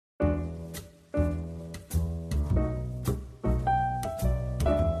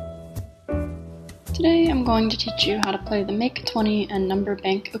Today I'm going to teach you how to play the Make 20 and Number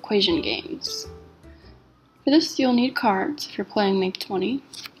Bank equation games. For this you'll need cards if you're playing Make 20,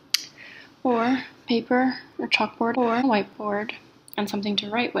 or paper or chalkboard or a whiteboard, and something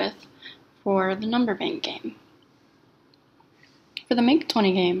to write with for the Number Bank game. For the Make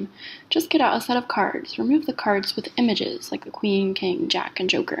 20 game, just get out a set of cards. Remove the cards with images like the Queen, King, Jack, and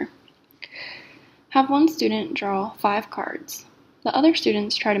Joker. Have one student draw 5 cards. The other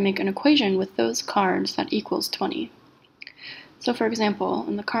students try to make an equation with those cards that equals 20. So for example,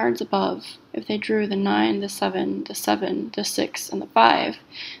 in the cards above, if they drew the 9, the 7, the 7, the 6, and the 5,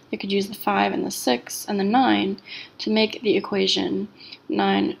 they could use the 5 and the 6 and the 9 to make the equation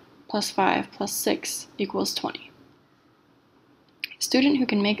 9 plus 5 plus 6 equals 20. The student who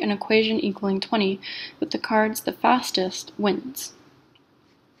can make an equation equaling 20 with the cards the fastest wins.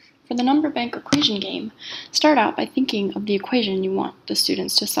 For the Number Bank equation game, start out by thinking of the equation you want the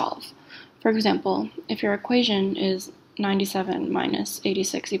students to solve. For example, if your equation is 97 minus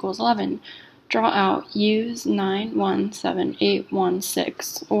 86 equals 11, draw out U's 9, 1, 7, 8, 1,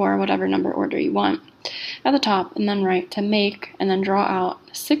 6, or whatever number order you want, at the top, and then write to make, and then draw out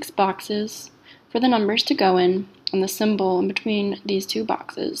 6 boxes for the numbers to go in, and the symbol in between these 2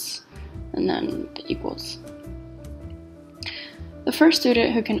 boxes, and then the equals. The first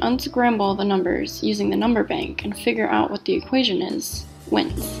student who can unscramble the numbers using the Number Bank and figure out what the equation is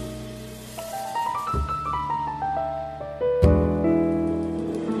wins.